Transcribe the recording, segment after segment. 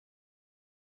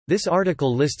This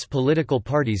article lists political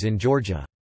parties in Georgia.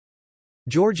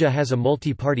 Georgia has a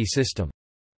multi-party system.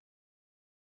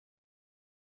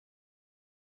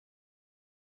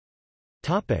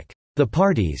 The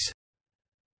parties.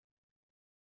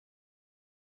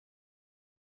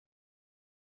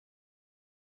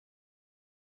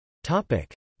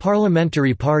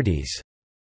 Parliamentary parties.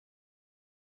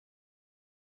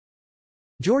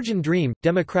 Georgian Dream,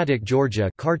 Democratic Georgia,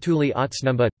 Kartuli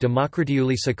Otsnumba,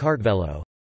 Demokratiuli Sakartvelo.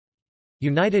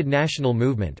 United National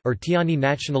Movement, Urtiani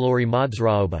Nationalori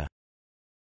Modzraoba.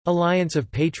 Alliance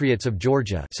of Patriots of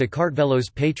Georgia,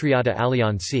 Sakartvelos Patriota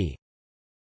Allianci.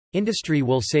 Industry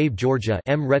Will Save Georgia,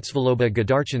 M. Retsvaloba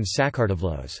Gadarchans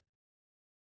Sakartvlos.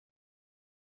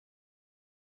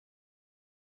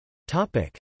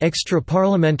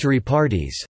 Extra-parliamentary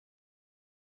parties.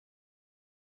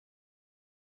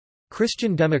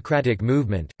 Christian Democratic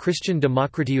Movement, Christian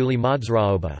Demokratiuli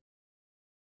Modzraoba.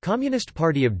 Communist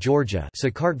Party of Georgia,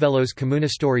 Sakartvelos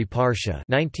Komunistori Parsha,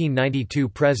 1992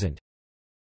 present.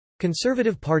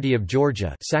 Conservative Party of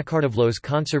Georgia, Sakartvlos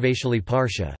Konservatiali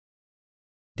Parsha.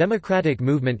 Democratic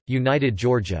Movement, United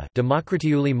Georgia,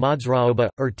 Demokratiuli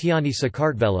Modzraoba, Urtiani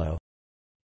Sakartvelo.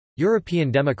 European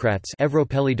Democrats,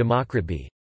 Evropeli Demokratbi.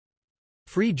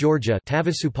 Free Georgia,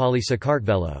 Tavasupali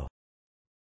Sakartvelo.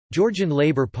 Georgian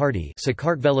Labour Party,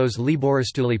 Sakartvelos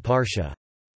Liboristuli Parsha.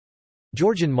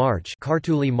 Georgian March,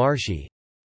 Kartuli Marshi.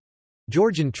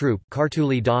 Georgian Troop,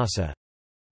 Kartuli Dasa.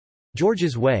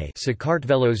 Georgia's Way,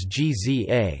 Sakartvelos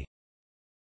Gza.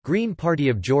 Green Party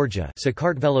of Georgia,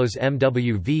 Sakartvelos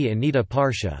MWV Anita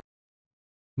Parsha.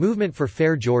 Movement for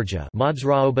Fair Georgia,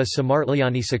 Modzraoba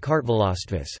Samartliani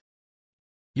Sakartvelostvis.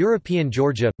 European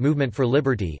Georgia, Movement for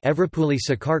Liberty, Evrapuli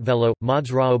Sakartvelo,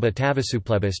 Modzraoba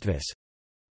Tavasuplebistvis.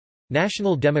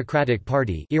 National Democratic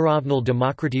Party, Iravnal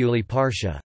Demokratiuli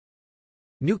Parsha.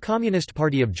 New Communist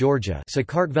Party of Georgia,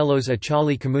 Sakartvelos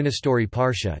Achali Komunistori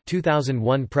Parsha,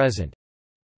 2001 present.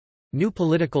 New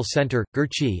Political Center,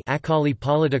 Gurchi, Akali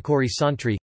Politikori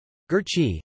Santri,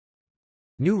 Gurchi.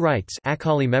 New Rights,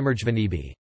 Akali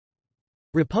Memerjvanibi.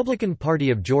 Republican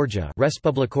Party of Georgia,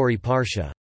 Respublikori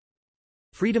Parsha.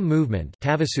 Freedom Movement,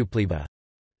 Tavasupliba.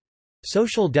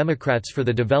 Social Democrats for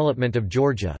the Development of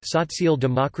Georgia, Sotsial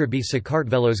Demokratbi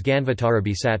Sakartvelos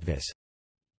Ganvatarabi Satvis.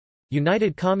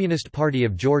 United Communist Party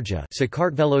of Georgia,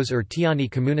 Sakartvelos Urtiani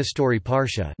Komunistori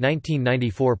Parsha,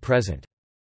 1994 present.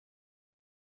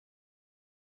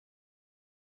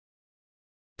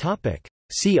 Topic.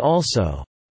 See also.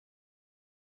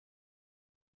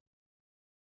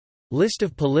 List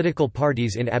of political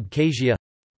parties in Abkhazia.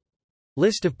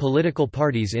 List of political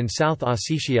parties in South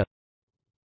Ossetia.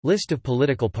 List of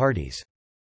political parties.